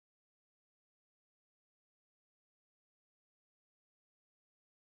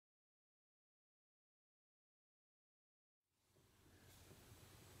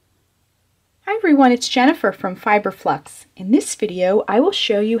Hi everyone, it's Jennifer from Fiberflux. In this video, I will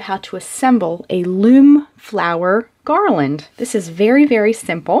show you how to assemble a loom flower garland. This is very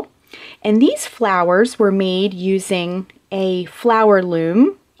simple. And these flowers were made using a flower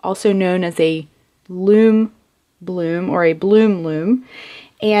loom, also known as a loom bloom or a bloom loom.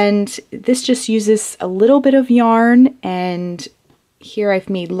 And this just uses a little bit of yarn, and here I've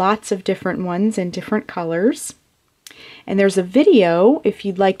made lots of different ones in different colors. And there's a video if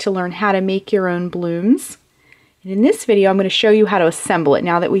you'd like to learn how to make your own blooms. And in this video, I'm going to show you how to assemble it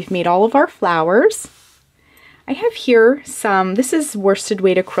now that we've made all of our flowers. I have here this is worsted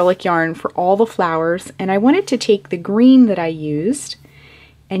weight acrylic yarn for all the flowers, and I wanted to take the green that I used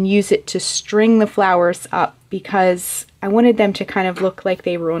and use it to string the flowers up because I wanted them to kind of look like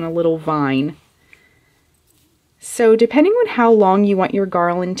they were on a little vine. So depending on how long you want your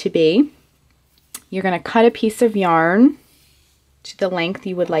garland to be, you're going to cut a piece of yarn to the length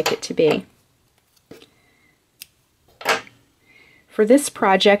you would like it to be. For this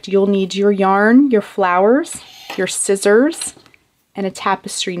project, you'll need your yarn, your flowers, your scissors, and a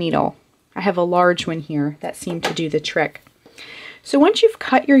tapestry needle. I have a large one here that seemed to do the trick. So once you've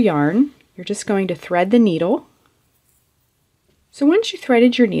cut your yarn, you're just going to thread the needle. So once you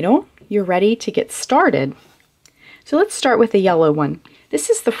threaded your needle, you're ready to get started. So let's start with the yellow one. This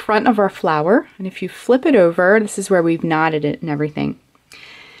is the front of our flower, and if you flip it over, this is where we've knotted it and everything.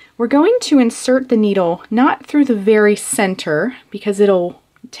 We're going to insert the needle not through the very center because it'll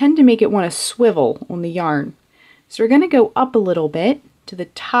tend to make it want to swivel on the yarn. So we're going to go up a little bit to the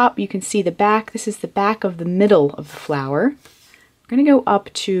top. You can see the back. This is the back of the middle of the flower. We're going to go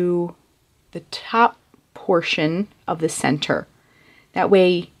up to the top portion of the center. That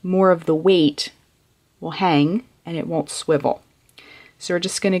way more of the weight will hang and it won't swivel. So we're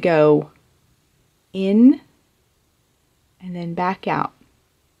just going to go in and then back out.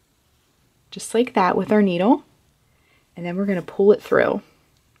 Just like that with our needle. And then we're going to pull it through.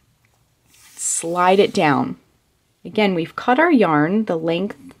 Slide it down. Again, we've cut our yarn the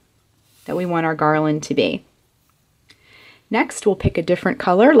length that we want our garland to be. Next, we'll pick a different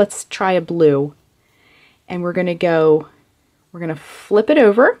color. Let's try a blue. And we're going to flip it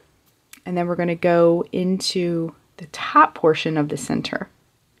over, and then we're going to go into the top portion of the center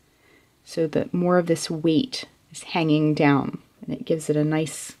so that more of this weight is hanging down, and it gives it a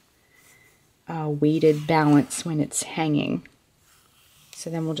nice weighted balance when it's hanging.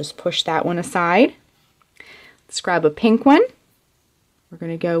 So then we'll just push that one aside. Let's grab a pink one. We're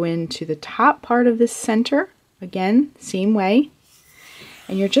going to go into the top part of this center again, same way,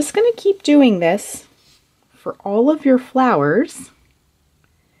 and you're just going to keep doing this for all of your flowers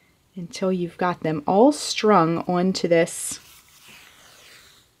until you've got them all strung onto this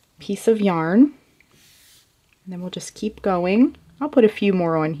piece of yarn. And then we'll just keep going. I'll put a few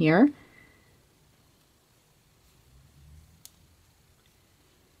more on here.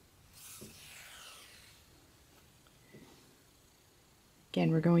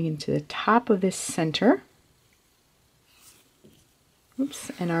 Again, we're going into the top of this center.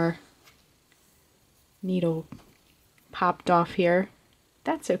 Oops, and our needle popped off here.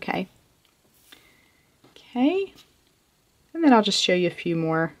 That's okay. Okay, and then I'll just show you a few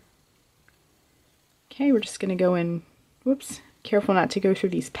more. Okay, we're just going to go in, whoops, careful not to go through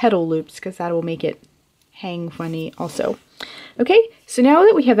these petal loops because that will make it hang funny also. Okay, so now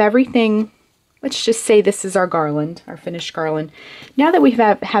that we have everything, let's just say this is our garland, our finished garland. Now that we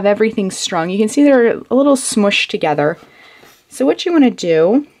have everything strung, you can see they're a little smushed together. So what you want to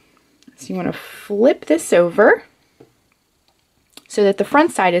do is you want to flip this over so that the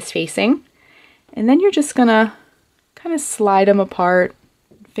front side is facing, and then you're just gonna kind of slide them apart,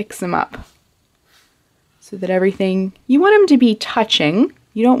 fix them up so that everything, you want them to be touching.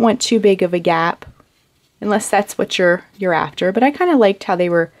 You don't want too big of a gap unless that's what you're after, but I kind of liked how they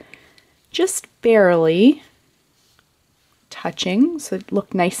were just barely touching so it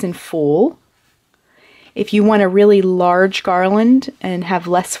looked nice and full. If you want a really large garland and have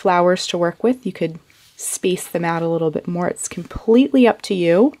less flowers to work with, you could space them out a little bit more. It's completely up to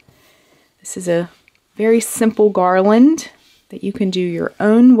you. This is a very simple garland that you can do your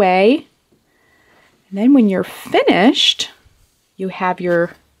own way. And then when you're finished, you have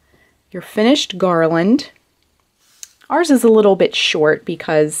your finished garland. Ours is a little bit short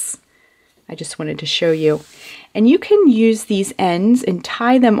because I just wanted to show you. And you can use these ends and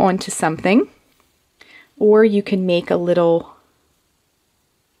tie them onto something, or you can make a little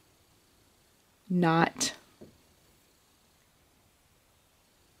knot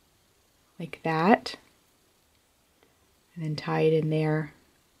like that and then tie it in there.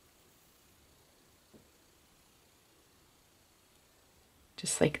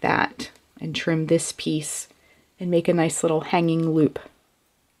 Just like that. and trim this piece and make a nice little hanging loop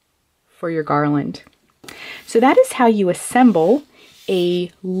for your garland. So that is how you assemble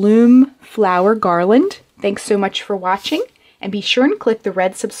a loom flower garland. Thanks so much for watching, and be sure and click the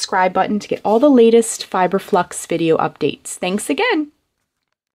red subscribe button to get all the latest Fiber Flux video updates. Thanks again!